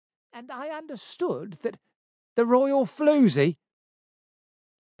And I understood that the royal floozy—"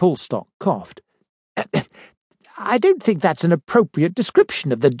 Pulstock coughed. "I don't think that's an appropriate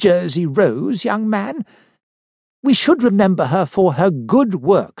description of the Jersey Rose, young man. We should remember her for her good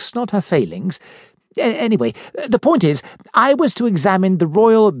works, not her failings. Anyway, the point is, I was to examine the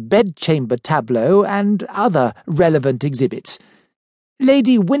royal bedchamber tableau and other relevant exhibits.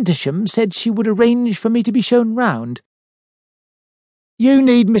 Lady Wintersham said she would arrange for me to be shown round." "You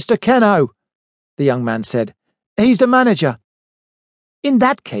need Mr. Kenno," the young man said. "He's the manager." "In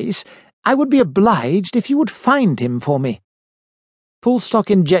that case, I would be obliged if you would find him for me."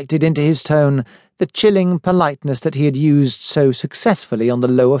 Pulstock injected into his tone the chilling politeness that he had used so successfully on the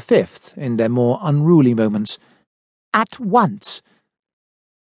lower fifth in their more unruly moments. "At once."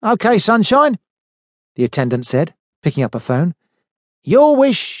 "OK, sunshine," the attendant said, picking up a phone. "Your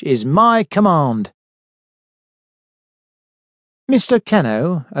wish is my command." Mr.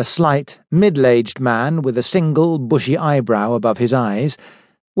 Kenno, a slight, middle-aged man with a single bushy eyebrow above his eyes,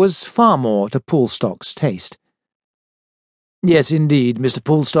 was far more to Pulstock's taste. "Yes, indeed, Mr.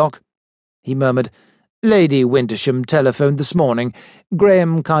 Pulstock," he murmured. "Lady Wintersham telephoned this morning.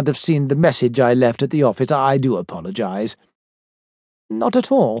 Graham can't have seen the message I left at the office. I do apologize." "Not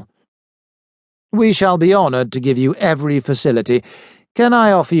at all." "We shall be honoured to give you every facility. Can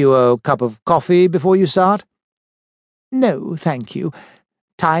I offer you a cup of coffee before you start?" "No, thank you.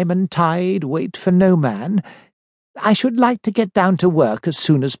 Time and tide wait for no man. I should like to get down to work as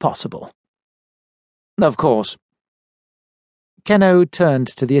soon as possible." "Of course." Kenno turned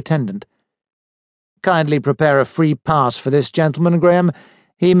to the attendant. "Kindly prepare a free pass for this gentleman, Graham.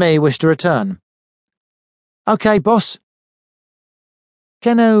 He may wish to return." "OK, boss."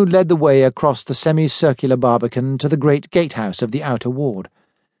 Kenno led the way across the semicircular barbican to the great gatehouse of the outer ward.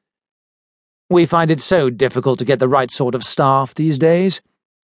 "We find it so difficult to get the right sort of staff these days,"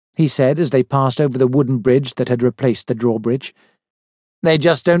 he said as they passed over the wooden bridge that had replaced the drawbridge. "They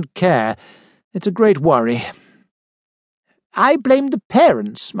just don't care. It's a great worry." "I blame the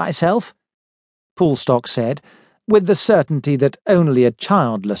parents, myself," Pulstock said, with the certainty that only a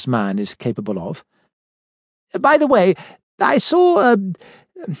childless man is capable of. "By the way, I saw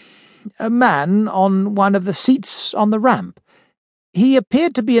a man on one of the seats on the ramp. He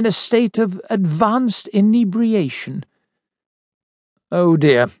appeared to be in a state of advanced inebriation." "Oh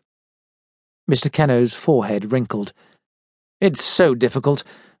dear." Mr. Kenno's forehead wrinkled. "It's so difficult.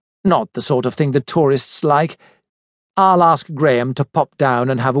 Not the sort of thing the tourists like. I'll ask Graham to pop down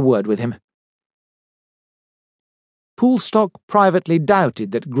and have a word with him." Pulstock privately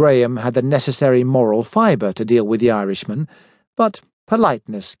doubted that Graham had the necessary moral fibre to deal with the Irishman, but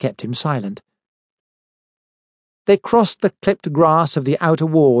politeness kept him silent. They crossed the clipped grass of the outer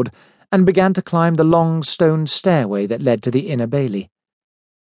ward and began to climb the long stone stairway that led to the inner bailey.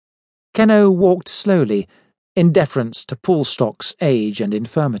 Kenno walked slowly, in deference to Pulstock's age and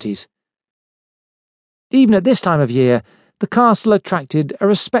infirmities. Even at this time of year, the castle attracted a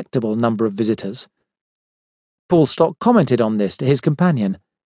respectable number of visitors. Pulstock commented on this to his companion.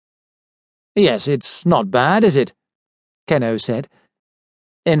 "Yes, it's not bad, is it?" Kenno said.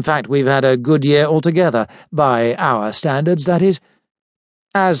 "In fact, we've had a good year altogether, by our standards, that is.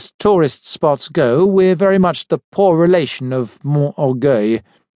 As tourist spots go, we're very much the poor relation of Mont Orgueil."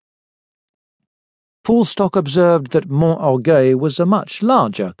 Pulstock observed that Mont Orgueil was a much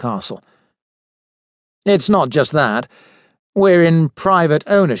larger castle. "It's not just that. We're in private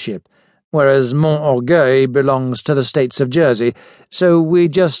ownership, whereas Mont Orgueil belongs to the states of Jersey, so we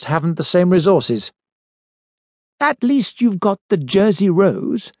just haven't the same resources." "At least you've got the Jersey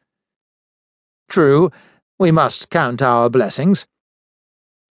Rose." "True. We must count our blessings."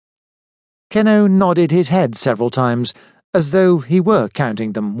 Kenno nodded his head several times, as though he were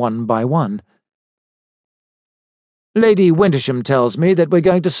counting them one by one. "Lady Wintersham tells me that we're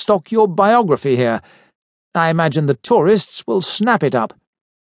going to stock your biography here. I imagine the tourists will snap it up."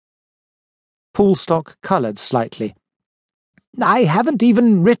 Pulstock coloured slightly. "I haven't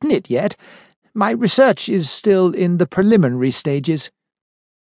even written it yet. My research is still in the preliminary stages."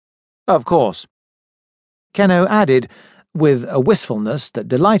 "Of course." Kenno added, with a wistfulness that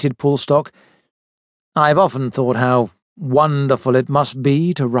delighted Pulstock, "I've often thought how wonderful it must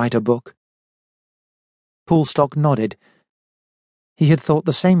be to write a book." Pulstock nodded. He had thought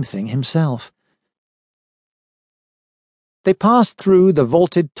the same thing himself. They passed through the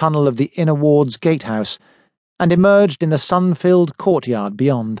vaulted tunnel of the inner ward's gatehouse and emerged in the sun-filled courtyard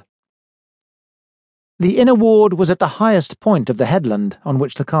beyond. The inner ward was at the highest point of the headland on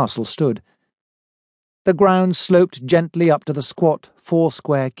which the castle stood. The ground sloped gently up to the squat,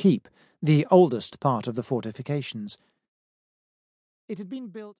 four-square keep, the oldest part of the fortifications. It had been built